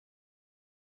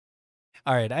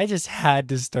All right, I just had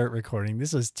to start recording.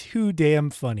 This was too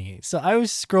damn funny. So I was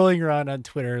scrolling around on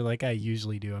Twitter like I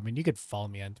usually do. I mean, you could follow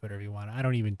me on Twitter if you want. I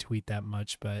don't even tweet that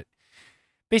much, but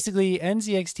basically,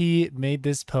 NZXT made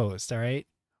this post, all right?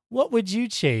 What would you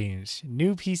change?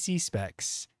 New PC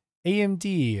specs.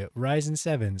 AMD Ryzen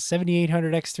 7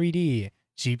 7800X3D.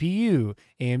 GPU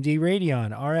AMD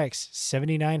Radeon RX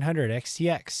 7900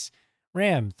 XTX.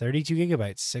 RAM 32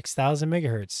 gigabytes, 6000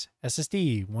 megahertz.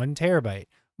 SSD 1 terabyte.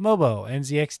 Mobo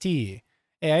NZXT.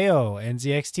 AIO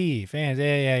NZXT. Fans,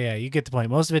 yeah. You get the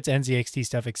point. Most of it's NZXT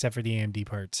stuff except for the AMD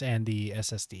parts and the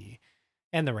SSD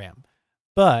and the RAM.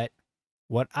 But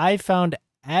what I found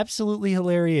absolutely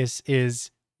hilarious is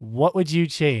what would you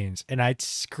change? And I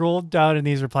scrolled down in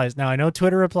these replies. Now, I know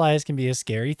Twitter replies can be a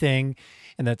scary thing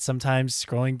and that sometimes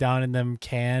scrolling down in them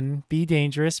can be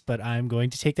dangerous, but I'm going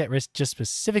to take that risk just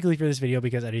specifically for this video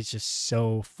because it is just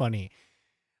so funny.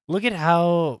 Look at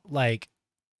how, like,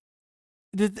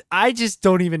 I just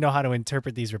don't even know how to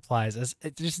interpret these replies.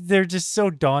 They're just so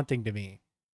daunting to me.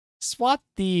 Swap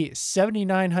the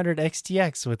 7900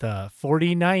 XTX with a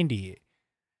 4090.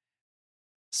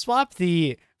 Swap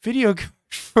the video card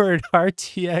for an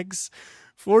RTX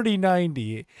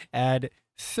 4090. Add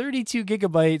 32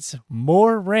 gigabytes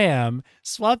more RAM.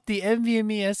 Swap the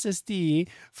NVMe SSD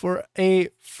for a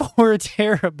 4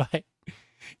 terabyte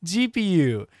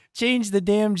GPU. Change the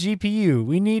damn GPU.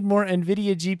 We need more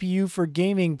NVIDIA GPU for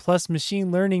gaming plus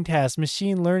machine learning tasks.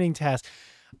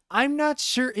 I'm not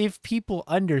sure if people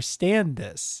understand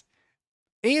this.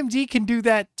 AMD can do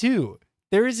that too.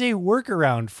 There is a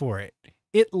workaround for it.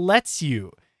 It lets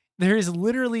you. There is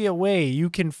literally a way you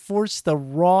can force the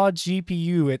raw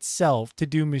GPU itself to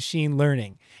do machine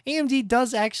learning. AMD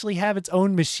does actually have its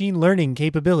own machine learning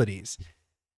capabilities.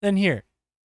 Then here,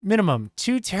 minimum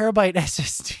 2 terabyte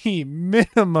SSD,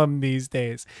 minimum these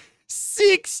days.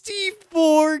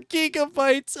 64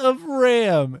 gigabytes of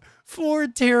RAM, 4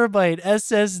 terabyte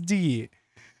SSD.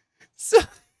 So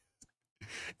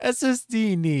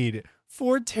SSD need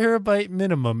 4 terabyte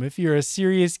minimum if you're a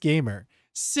serious gamer.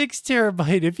 6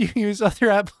 terabyte if you use other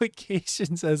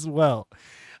applications as well.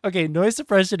 Okay, noise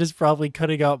suppression is probably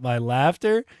cutting out my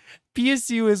laughter.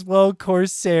 PSU as well,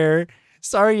 Corsair.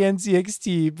 Sorry,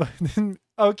 NZXT, but then,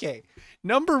 okay.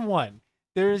 Number one,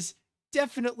 there's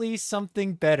definitely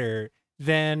something better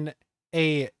than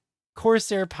a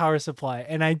Corsair power supply,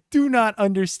 and I do not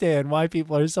understand why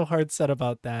people are so hard set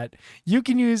about that. You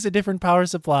can use a different power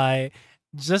supply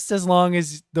just as long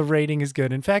as the rating is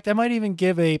good. In fact, I might even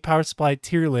give a power supply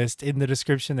tier list in the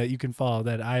description that you can follow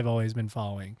that I've always been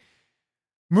following.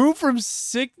 Move to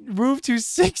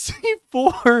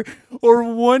 64 or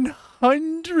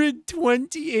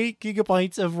 128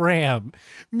 gigabytes of RAM.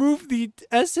 Move the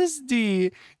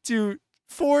SSD to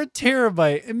 4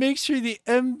 terabyte and make sure the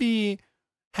MB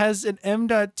has an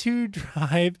M.2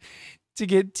 drive to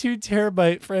get 2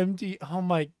 terabyte for MD. Oh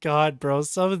my God, bro.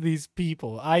 Some of these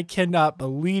people, I cannot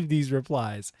believe these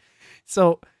replies.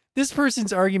 So this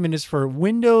person's argument is for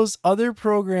Windows, other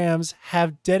programs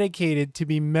have dedicated to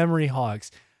be memory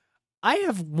hogs. I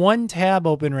have one tab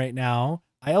open right now.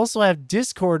 I also have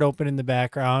Discord open in the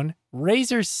background,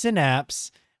 Razer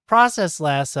Synapse, Process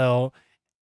Lasso,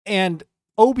 and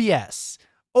OBS.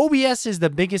 OBS is the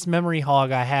biggest memory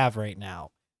hog I have right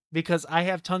now because I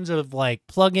have tons of like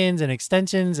plugins and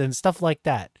extensions and stuff like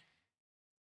that.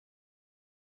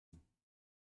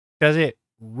 Does it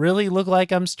really look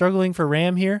like I'm struggling for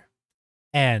RAM here?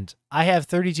 And I have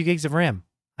 32 gigs of RAM.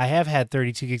 I have had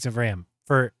 32 gigs of RAM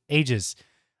for ages.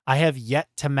 I have yet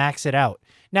to max it out.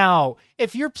 Now,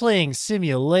 if you're playing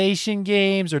simulation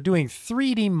games or doing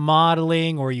 3D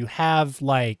modeling, or you have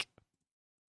like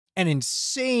an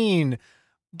insane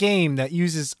game that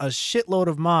uses a shitload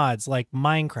of mods like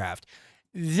Minecraft,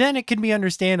 then it can be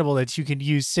understandable that you could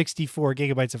use 64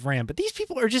 gigabytes of RAM. But these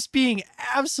people are just being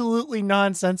absolutely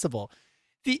nonsensical.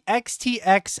 The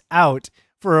XTX out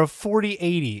for a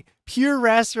 4080, pure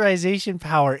rasterization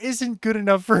power isn't good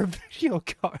enough for a video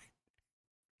card.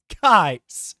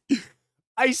 Guys,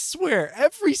 I swear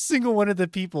every single one of the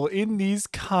people in these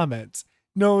comments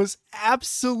knows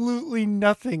absolutely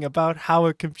nothing about how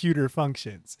a computer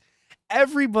functions.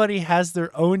 Everybody has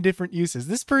their own different uses.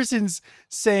 This person's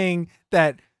saying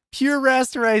that pure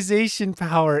rasterization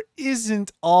power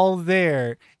isn't all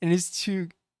there and is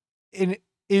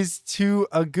to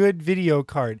a good video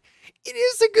card. It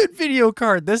is a good video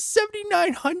card. The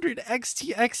 7900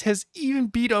 XTX has even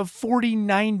beat a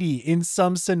 4090 in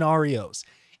some scenarios.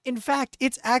 In fact,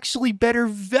 it's actually better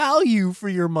value for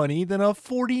your money than a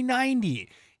 4090.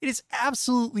 It is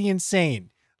absolutely insane.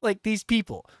 Like these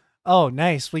people. Oh,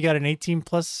 nice. We got an 18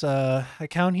 plus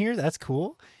account here. That's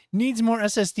cool. needs more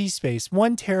SSD space.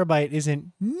 1 terabyte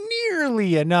isn't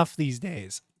nearly enough these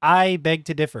days. I beg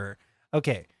to differ.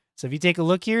 Okay, so if you take a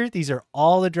look here, these are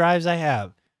all the drives I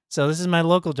have. So this is my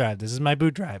local drive. This is my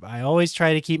boot drive. I always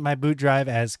try to keep my boot drive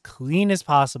as clean as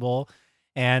possible.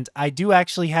 And I do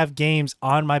actually have games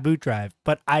on my boot drive,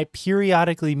 but I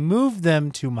periodically move them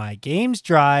to my games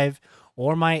drive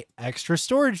or my extra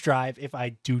storage drive if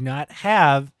I do not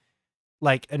have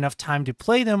like enough time to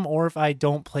play them or if I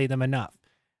don't play them enough.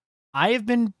 I have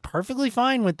been perfectly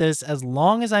fine with this as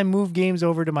long as I move games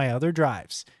over to my other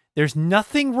drives. There's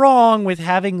nothing wrong with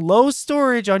having low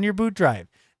storage on your boot drive.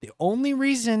 The only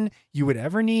reason you would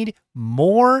ever need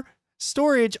more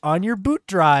storage on your boot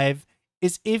drive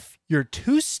is if you're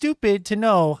too stupid to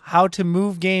know how to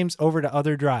move games over to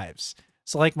other drives.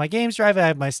 So like my games drive, I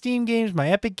have my Steam games,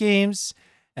 my Epic games,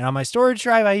 and on my storage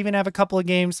drive, I even have a couple of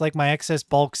games like my excess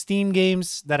bulk Steam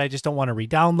games that I just don't want to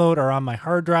re-download are on my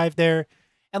hard drive there.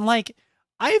 And like,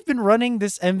 I've been running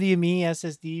this NVMe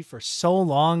SSD for so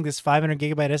long, this 500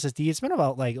 gigabyte SSD. It's been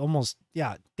about like almost,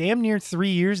 damn near 3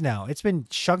 years now. It's been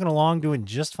chugging along doing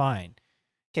just fine.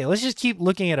 Okay, let's just keep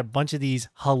looking at a bunch of these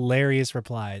hilarious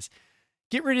replies.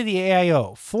 Get rid of the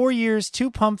AIO. 4 years,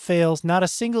 2 pump fails, not a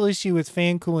single issue with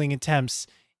fan cooling attempts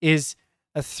is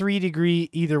a 3 degree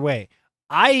either way.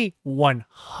 I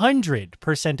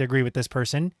 100% agree with this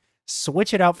person.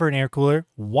 Switch it out for an air cooler.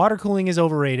 Water cooling is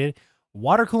overrated.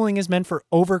 Water cooling is meant for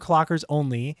overclockers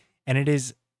only, and it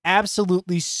is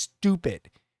absolutely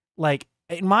stupid. Like,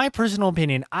 in my personal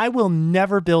opinion, I will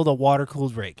never build a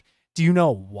water-cooled rig. Do you know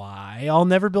why I'll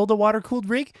never build a water-cooled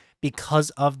rig? Because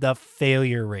of the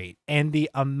failure rate and the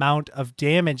amount of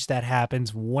damage that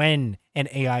happens when an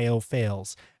AIO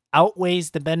fails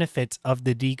outweighs the benefits of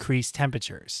the decreased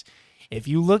temperatures. If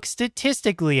you look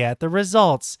statistically at the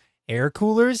results, air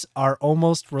coolers are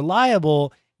almost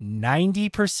reliable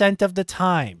 90% of the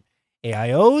time.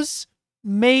 AIOs,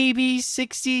 maybe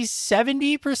 60,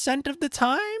 70% of the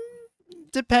time,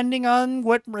 depending on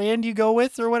what brand you go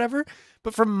with or whatever.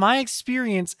 But from my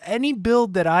experience, any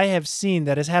build that I have seen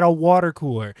that has had a water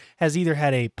cooler has either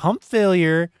had a pump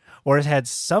failure or has had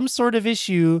some sort of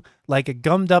issue like a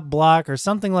gummed up block or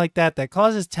something like that that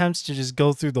causes temps to just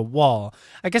go through the wall.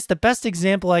 I guess the best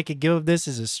example I could give of this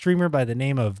is a streamer by the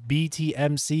name of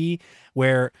BTMC,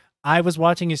 where I was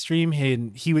watching his stream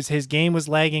and his game was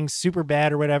lagging super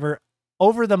bad or whatever.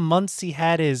 Over the months he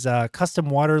had his custom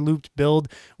water looped build,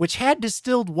 which had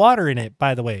distilled water in it,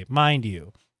 by the way, mind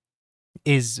you,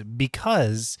 is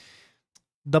because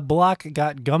the block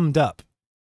got gummed up.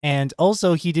 And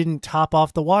also he didn't top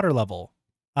off the water level.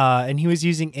 And he was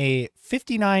using a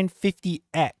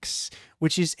 5950X,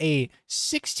 which is a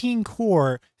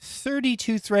 16-core,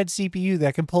 32-thread CPU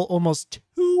that can pull almost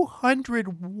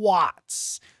 200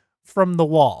 watts from the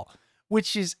wall,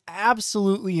 which is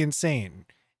absolutely insane.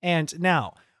 And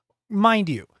now, mind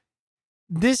you,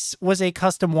 this was a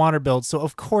custom water build, so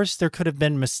of course there could have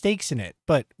been mistakes in it,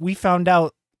 but we found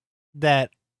out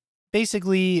that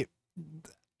basically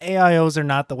AIOs are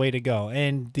not the way to go.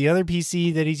 And the other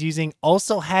PC that he's using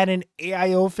also had an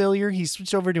AIO failure. He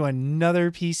switched over to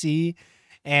another PC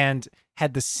and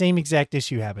had the same exact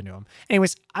issue happen to him.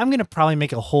 Anyways, I'm going to probably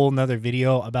make a whole nother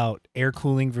video about air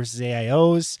cooling versus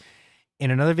AIOs in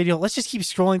another video. Let's just keep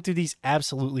scrolling through these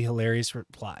absolutely hilarious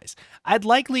replies. I'd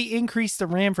likely increase the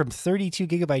RAM from 32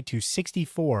 gigabyte to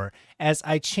 64 as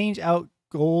I change out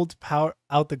the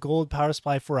gold power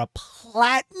supply for a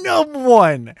platinum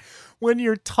one when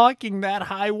you're talking that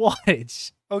high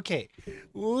wattage. Okay,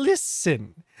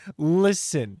 listen.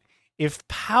 If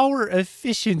power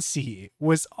efficiency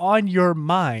was on your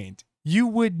mind, you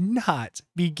would not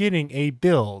be getting a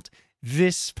build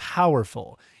this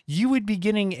powerful. You would be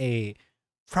getting a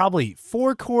probably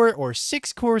 4-core or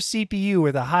 6-core CPU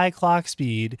with a high clock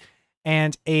speed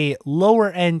and a lower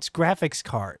end graphics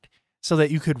card so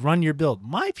that you could run your build.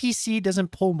 My PC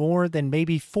doesn't pull more than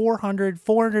maybe 400,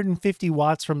 450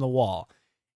 watts from the wall.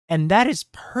 And that is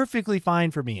perfectly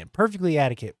fine for me and perfectly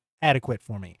adequate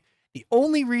for me. The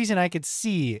only reason I could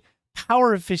see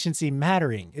power efficiency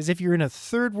mattering is if you're in a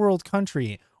third world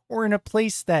country or in a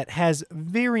place that has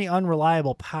very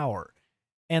unreliable power.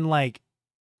 And like,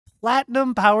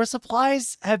 platinum power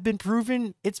supplies have been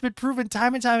proven, it's been proven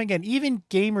time and time again. Even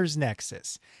Gamers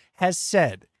Nexus has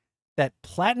said that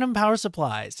platinum power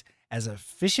supplies, as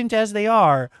efficient as they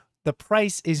are, the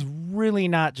price is really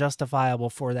not justifiable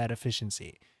for that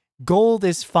efficiency. Gold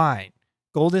is fine.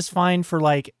 Gold is fine for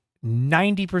like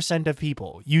 90% of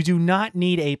people. You do not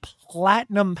need a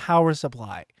platinum power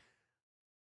supply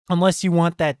unless you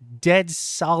want that dead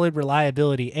solid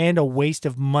reliability and a waste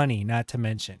of money, not to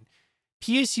mention.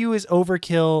 PSU is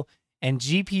overkill and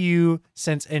GPU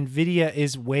since NVIDIA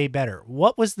is way better.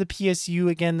 What was the PSU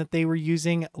again that they were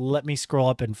using? Let me scroll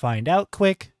up and find out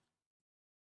quick.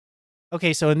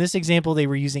 Okay, so in this example, they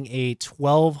were using a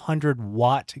 1200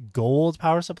 watt gold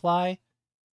power supply.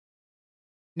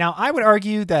 Now, I would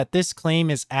argue that this claim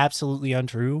is absolutely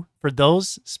untrue. For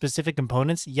those specific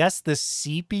components, yes, the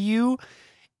CPU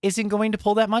isn't going to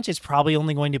pull that much. It's probably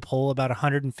only going to pull about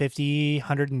 150,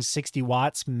 160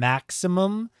 watts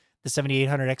maximum, the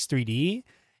 7800X3D.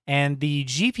 And the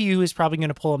GPU is probably going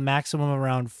to pull a maximum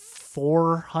around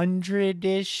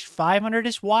 400-ish,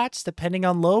 500-ish watts, depending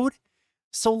on load.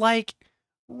 So, like,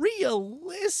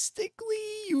 realistically,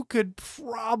 you could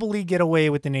probably get away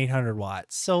with an 800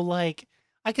 watts. So, like,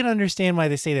 I can understand why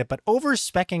they say that, but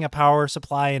over-speccing a power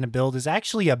supply in a build is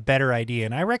actually a better idea,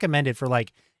 and I recommend it for,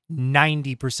 like,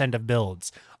 90% of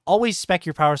builds. Always spec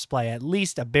your power supply at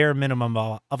least a bare minimum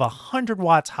of 100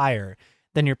 watts higher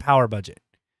than your power budget.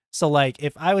 So, like,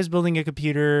 if I was building a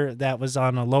computer that was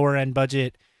on a lower end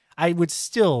budget, I would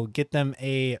still get them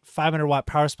a 500 watt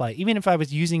power supply, even if I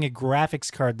was using a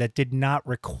graphics card that did not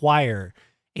require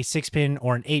a 6-pin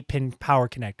or an 8-pin power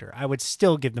connector. I would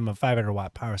still give them a 500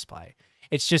 watt power supply.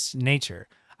 It's just nature.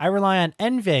 I rely on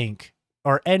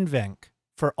NVENC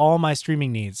for all my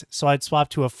streaming needs, so I'd swap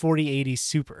to a 4080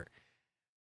 Super.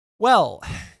 Well,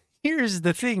 here's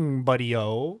the thing,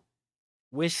 buddy-o.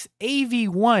 With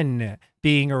AV1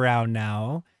 being around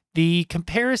now, the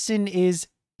comparison is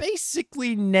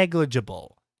basically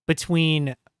negligible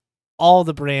between all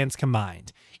the brands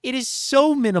combined. It is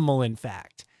so minimal, in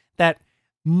fact, that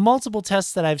multiple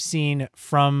tests that I've seen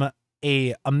from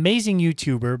a amazing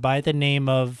YouTuber by the name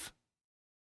of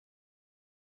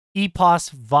Epos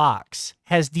Vox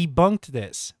has debunked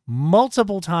this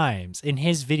multiple times in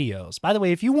his videos. By the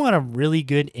way, if you want a really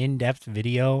good in-depth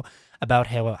video about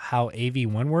how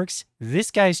AV1 works, this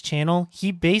guy's channel,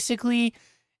 he basically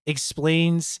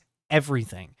explains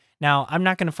everything. Now, I'm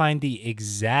not going to find the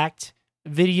exact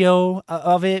video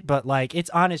of it, but like it's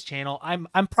on his channel. I'm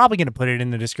probably going to put it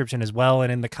in the description as well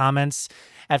and in the comments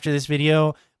after this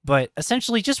video. But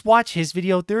essentially, just watch his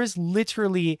video. There is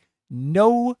literally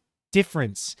no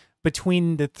difference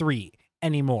between the three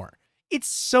anymore. It's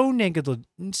so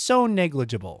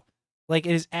negligible. Like,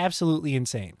 it is absolutely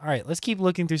insane. All right, let's keep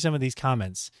looking through some of these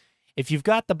comments. If you've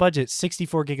got the budget,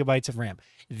 64 gigabytes of RAM.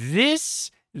 This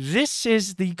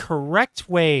is the correct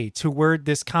way to word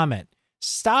this comment.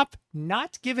 Stop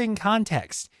not giving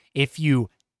context. If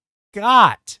you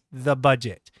got the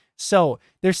budget. So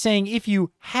they're saying if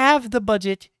you have the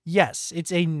budget, yes,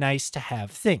 it's a nice to have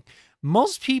thing.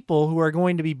 Most people who are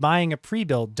going to be buying a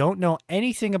pre-build don't know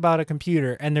anything about a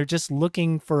computer, and they're just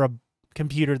looking for a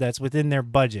computer that's within their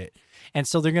budget. And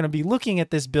so they're going to be looking at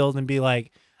this build and be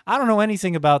like, I don't know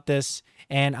anything about this,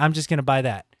 and I'm just going to buy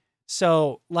that.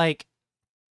 So, like,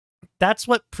 that's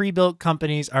what pre-built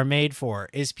companies are made for,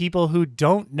 is people who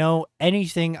don't know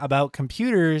anything about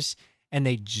computers, and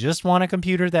they just want a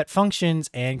computer that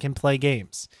functions and can play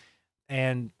games.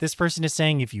 And this person is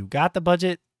saying, if you got the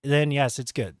budget, then yes,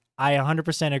 it's good. I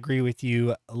 100% agree with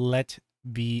you. Let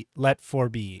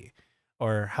 4B,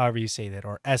 or however you say that,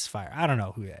 or S-Fire. I don't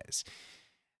know who that is.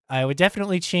 I would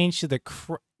definitely change I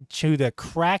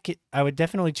would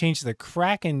definitely change the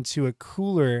Kraken to a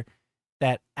cooler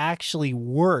that actually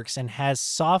works and has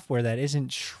software that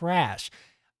isn't trash.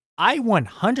 I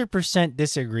 100%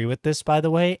 disagree with this, by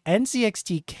the way.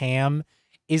 NZXT Cam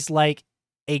is like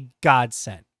a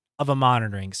godsend of a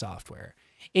monitoring software.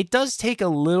 It does take a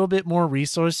little bit more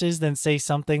resources than, say,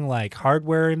 something like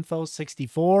Hardware Info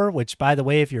 64, which, by the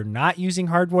way, if you're not using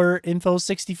Hardware Info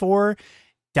 64,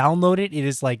 download it. It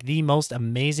is like the most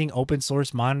amazing open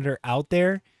source monitor out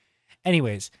there.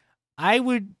 Anyways, I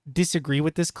would disagree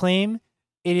with this claim.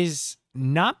 It is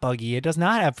not buggy. It does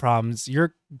not have problems.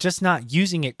 You're just not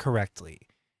using it correctly.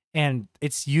 And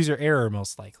it's user error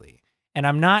most likely. And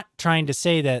I'm not trying to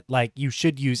say that like you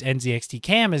should use NZXT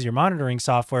Cam as your monitoring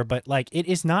software, but like it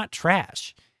is not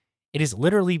trash. It is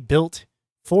literally built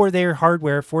for their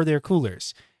hardware, for their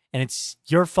coolers. And it's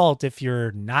your fault if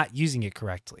you're not using it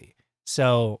correctly.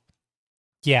 So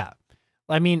yeah,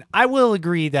 I mean, I will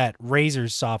agree that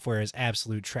Razer's software is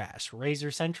absolute trash.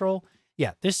 Razer Central,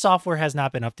 yeah, this software has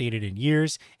not been updated in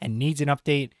years and needs an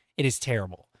update. It is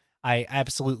terrible. I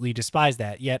absolutely despise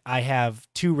that. Yet I have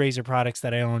 2 Razer products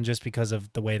that I own just because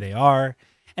of the way they are.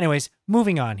 Anyways,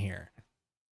 moving on here.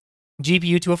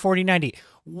 GPU to a 4090.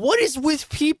 What is with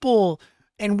people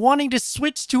and wanting to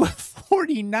switch to a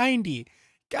 4090?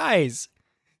 Guys,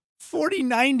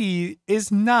 4090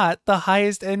 is not the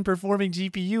highest end performing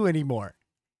GPU anymore.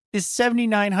 This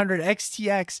 7900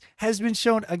 XTX has been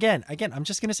shown again, I'm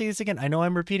just going to say this again. I know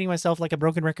I'm repeating myself like a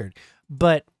broken record,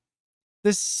 but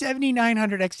the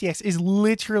 7900 XTX is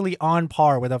literally on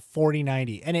par with a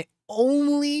 4090, and it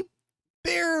only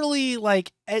barely,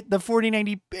 like, the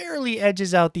 4090 barely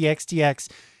edges out the XTX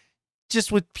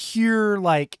just with pure,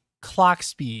 like, clock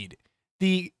speed.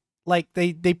 They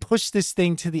push this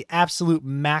thing to the absolute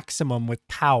maximum with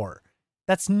power.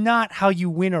 That's not how you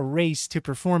win a race to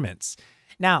performance.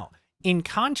 Now, in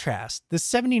contrast, the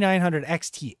 7900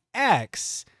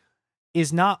 XTX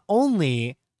is not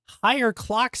only higher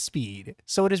clock speed,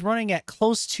 so it is running at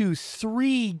close to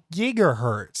 3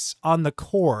 gigahertz on the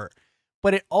core,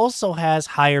 but it also has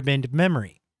higher bin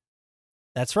memory.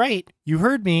 That's right, you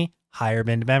heard me, higher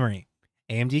bin memory.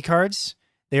 AMD cards,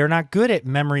 they are not good at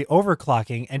memory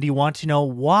overclocking, and you want to know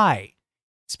why?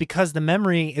 It's because the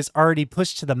memory is already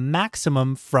pushed to the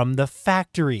maximum from the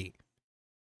factory.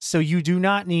 So you do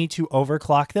not need to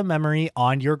overclock the memory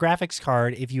on your graphics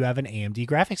card if you have an AMD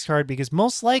graphics card, because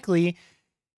most likely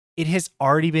it has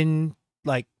already been,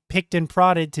 like, picked and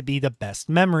prodded to be the best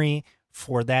memory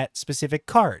for that specific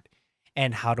card.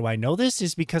 And how do I know this?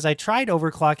 Is because I tried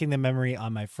overclocking the memory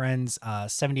on my friend's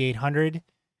 7800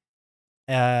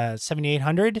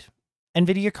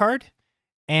 NVIDIA card,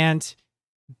 and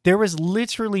there was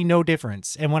literally no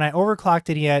difference. And when I overclocked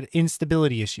it, he had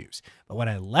instability issues. But when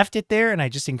I left it there and I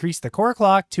just increased the core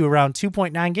clock to around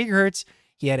 2.9 gigahertz,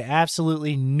 he had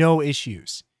absolutely no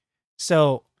issues.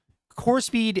 So core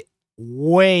speed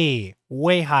way,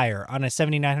 way higher on a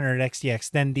 7900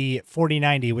 XTX than the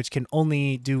 4090, which can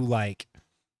only do like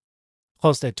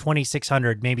close to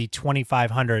 2600, maybe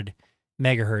 2500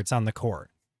 megahertz on the core,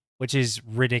 which is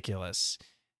ridiculous.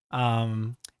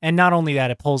 And not only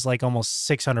that, it pulls like almost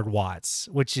 600 watts,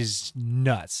 which is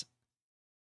nuts.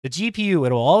 The GPU,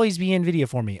 it'll always be NVIDIA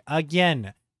for me.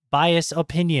 Again, bias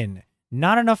opinion.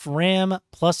 Not enough RAM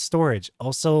plus storage.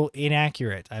 Also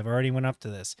inaccurate. I've already went up to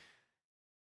this.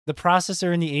 The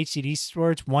processor and the HDD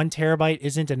storage, 1 terabyte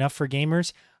isn't enough for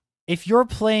gamers. If you're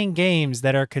playing games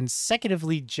that are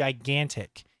consecutively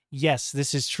gigantic, yes,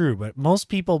 this is true. But most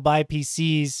people buy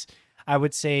PCs, I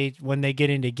would say, when they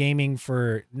get into gaming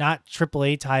for not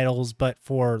AAA titles, but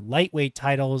for lightweight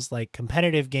titles like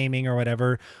competitive gaming or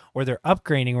whatever, or they're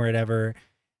upgrading or whatever.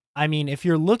 I mean, if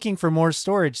you're looking for more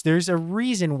storage, there's a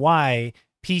reason why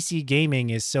PC gaming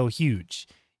is so huge.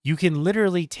 You can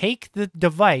literally take the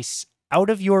device out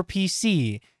of your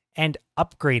PC and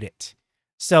upgrade it.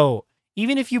 So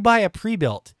even if you buy a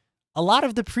pre-built, a lot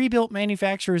of the pre-built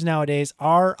manufacturers nowadays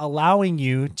are allowing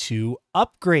you to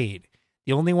upgrade.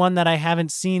 The only one that I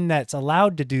haven't seen that's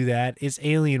allowed to do that is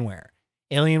Alienware.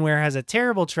 Alienware has a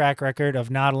terrible track record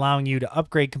of not allowing you to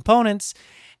upgrade components,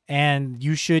 and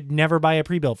you should never buy a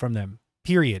pre-built from them,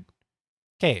 period.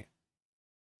 Okay.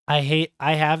 I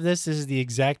have this. This is the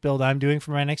exact build I'm doing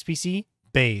for my next PC.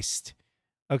 Based.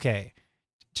 Okay.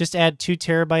 Just add 2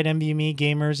 terabyte NVMe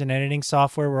gamers and editing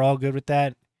software. We're all good with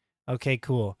that. Okay,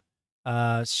 cool.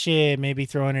 Shit, maybe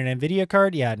throw in an NVIDIA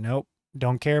card. Yeah, nope.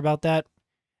 Don't care about that.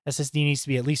 SSD needs to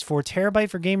be at least 4 terabyte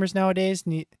for gamers nowadays.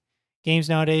 Games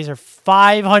nowadays are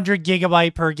 500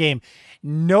 gigabyte per game.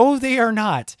 No, they are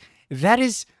not. That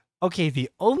is, okay, the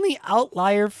only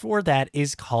outlier for that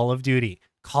is Call of Duty.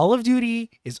 Call of Duty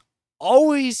is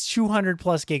always 200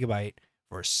 plus gigabyte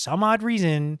for some odd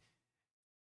reason.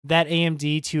 That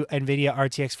AMD to NVIDIA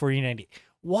RTX 4090.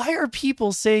 Why are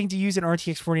people saying to use an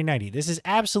RTX 4090? This is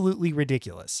absolutely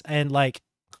ridiculous. And like,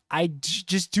 I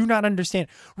just do not understand.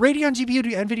 Radeon GPU to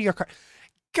NVIDIA card.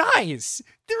 Guys,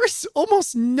 there is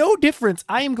almost no difference.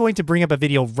 I am going to bring up a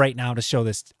video right now to show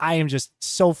this. I am just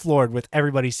so floored with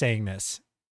everybody saying this.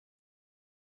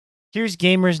 Here's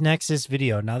Gamers Nexus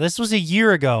video. Now, this was a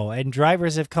year ago, and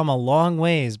drivers have come a long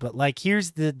ways, but like,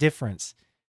 here's the difference.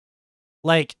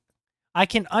 Like, I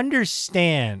can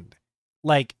understand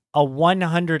like a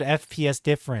 100 FPS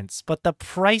difference, but the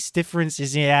price difference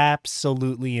is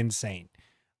absolutely insane.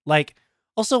 Like,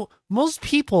 also, most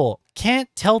people can't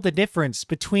tell the difference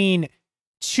between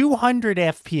 200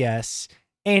 FPS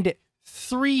and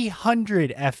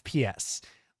 300 FPS.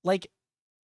 Like,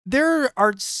 there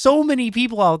are so many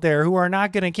people out there who are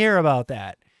not going to care about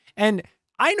that. And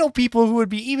I know people who would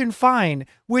be even fine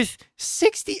with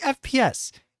 60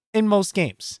 FPS in most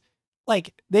games.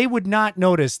 Like, they would not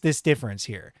notice this difference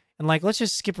here. And like, let's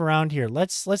just skip around here.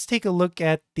 Let's take a look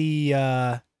at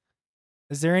the,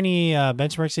 is there any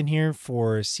benchmarks in here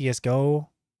for CSGO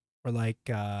or like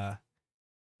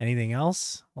anything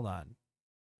else? Hold on.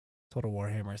 Total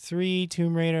Warhammer 3,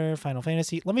 Tomb Raider, Final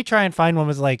Fantasy. Let me try and find one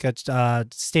with like a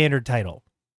standard title.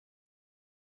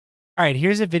 All right,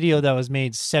 here's a video that was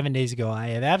made 7 days ago. I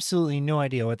have absolutely no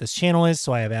idea what this channel is,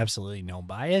 so I have absolutely no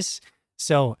bias.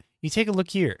 So you take a look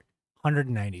here,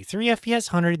 193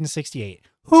 FPS, 168.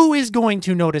 Who is going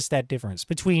to notice that difference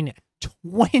between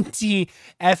 20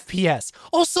 FPS?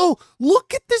 Also,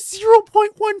 look at the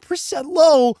 0.1%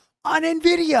 low on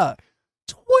NVIDIA.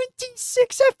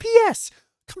 26 FPS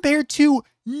compared to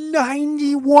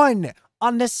 91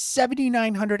 on the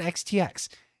 7900 XTX.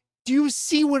 Do you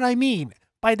see what I mean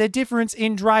by the difference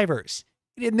in drivers?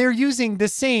 And they're using the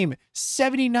same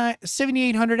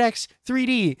 7800X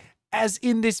 3D as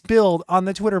in this build on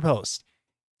the Twitter post.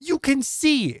 You can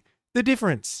see the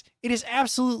difference. It is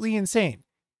absolutely insane.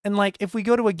 And like, if we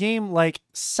go to a game like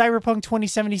Cyberpunk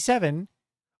 2077,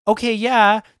 okay,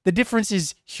 yeah, the difference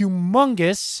is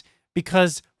humongous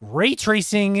because ray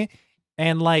tracing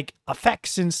and like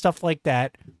effects and stuff like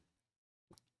that.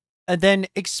 And then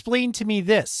explain to me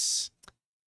this.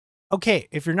 Okay,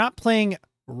 if you're not playing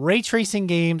ray tracing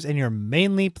games and you're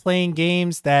mainly playing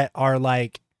games that are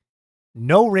like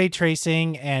no ray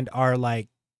tracing and are like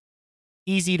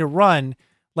easy to run,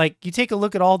 like you take a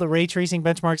look at all the ray tracing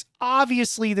benchmarks,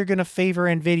 obviously they're going to favor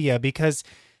NVIDIA because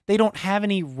they don't have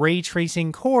any ray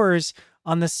tracing cores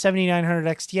on the 7900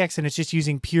 XTX and it's just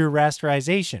using pure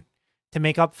rasterization to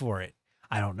make up for it.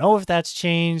 I don't know if that's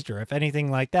changed or if anything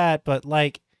like that, but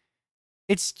like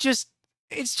it's just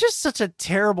such a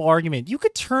terrible argument. You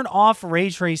could turn off ray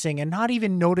tracing and not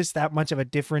even notice that much of a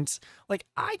difference. Like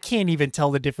I can't even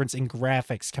tell the difference in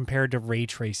graphics compared to ray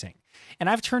tracing. And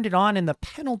I've turned it on and the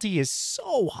penalty is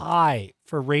so high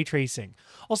for ray tracing.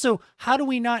 Also, how do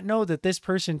we not know that this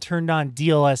person turned on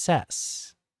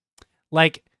DLSS?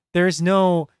 Like there's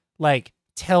no like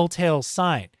telltale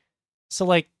sign. So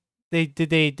like did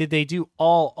they do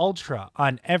all ultra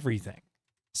on everything?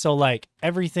 So like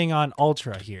everything on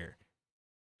ultra here.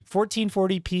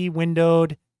 1440p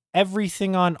windowed,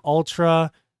 everything on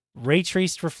ultra, ray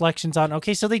traced reflections on.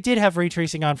 Okay, so they did have ray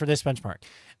tracing on for this benchmark.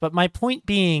 But my point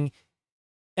being,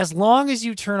 as long as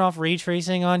you turn off ray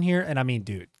tracing on here, and I mean,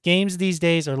 dude, games these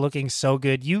days are looking so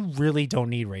good, you really don't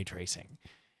need ray tracing.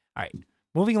 All right,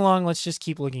 moving along, let's just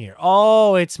keep looking here.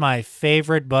 Oh, it's my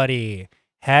favorite buddy,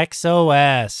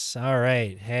 HexOS. All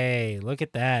right, hey, look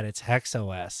at that, it's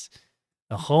HexOS.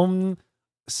 The home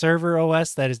server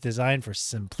OS that is designed for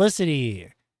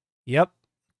simplicity. Yep.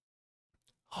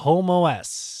 Home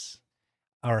OS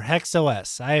or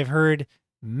HexOS. I have heard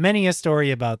many a story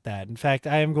about that. In fact,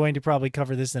 I am going to probably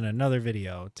cover this in another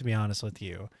video, to be honest with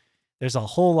you. There's a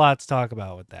whole lot to talk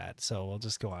about with that, so we'll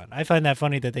just go on. I find that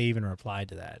funny that they even replied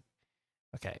to that.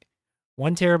 Okay.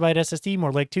 1 terabyte SSD,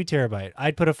 more like 2 terabyte.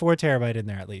 I'd put a 4 terabyte in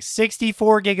there at least.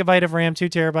 64 gigabyte of RAM, 2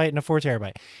 terabyte, and a 4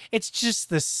 terabyte. It's just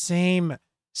the same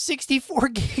 64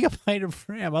 gigabyte of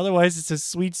RAM. Otherwise, it's a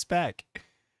sweet spec.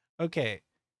 Okay.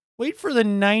 Wait for the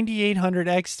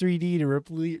 9800X3D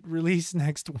to release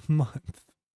next month.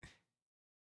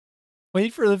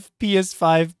 Wait for the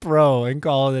PS5 Pro and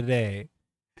call it a day.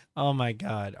 Oh my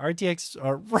God. RTX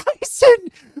or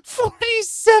Ryzen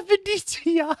 4070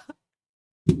 Ti.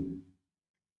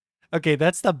 Okay,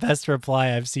 that's the best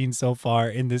reply I've seen so far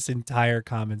in this entire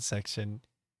comment section.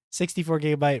 64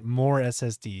 gigabyte, more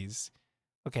SSDs.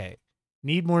 Okay,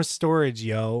 need more storage,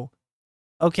 yo.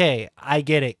 Okay, I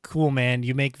get it. Cool, man.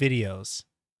 You make videos.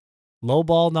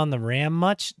 Lowballed on the RAM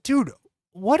much? Dude,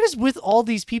 what is with all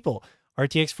these people?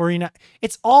 RTX 4090.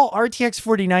 It's all RTX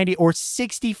 4090 or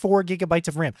 64 gigabytes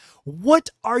of RAM.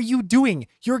 What are you doing?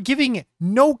 You're giving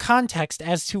no context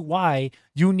as to why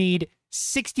you need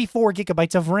 64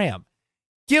 gigabytes of RAM.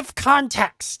 Give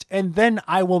context, and then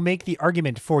I will make the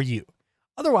argument for you.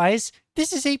 Otherwise,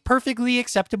 this is a perfectly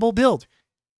acceptable build.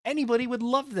 Anybody would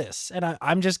love this. And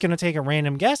I'm just going to take a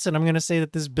random guess, and I'm going to say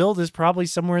that this build is probably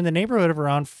somewhere in the neighborhood of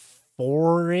around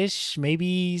 $4-ish,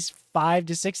 maybe $5,000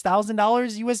 to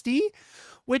 $6,000 USD,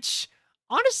 which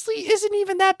honestly isn't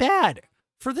even that bad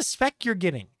for the spec you're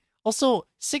getting. Also,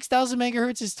 6,000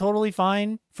 megahertz is totally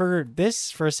fine for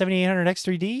this, for a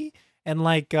 7800X3D, and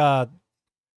like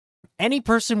any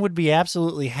person would be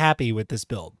absolutely happy with this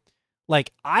build.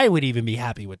 Like I would even be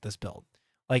happy with this build.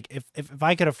 Like if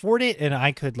I could afford it and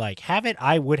I could like have it,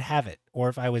 I would have it. Or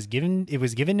if it was given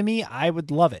to me, I would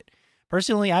love it.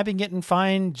 Personally, I've been getting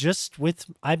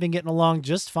along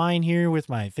just fine here with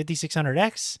my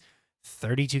 5600X,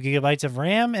 32 gigabytes of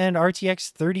RAM, and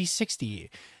RTX 3060.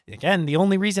 Again, the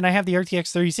only reason I have the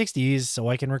RTX 3060 is so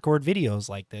I can record videos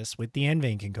like this with the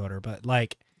NVENC encoder. But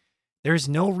like, there's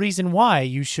no reason why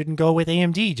you shouldn't go with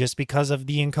AMD just because of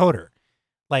the encoder.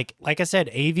 Like I said,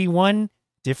 AV1,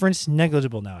 difference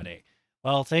negligible nowadays.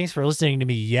 Well, thanks for listening to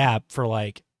me yap for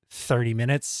like 30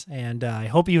 minutes, and I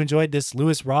hope you enjoyed this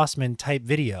Louis Rossmann type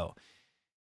video.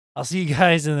 I'll see you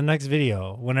guys in the next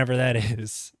video, whenever that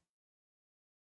is.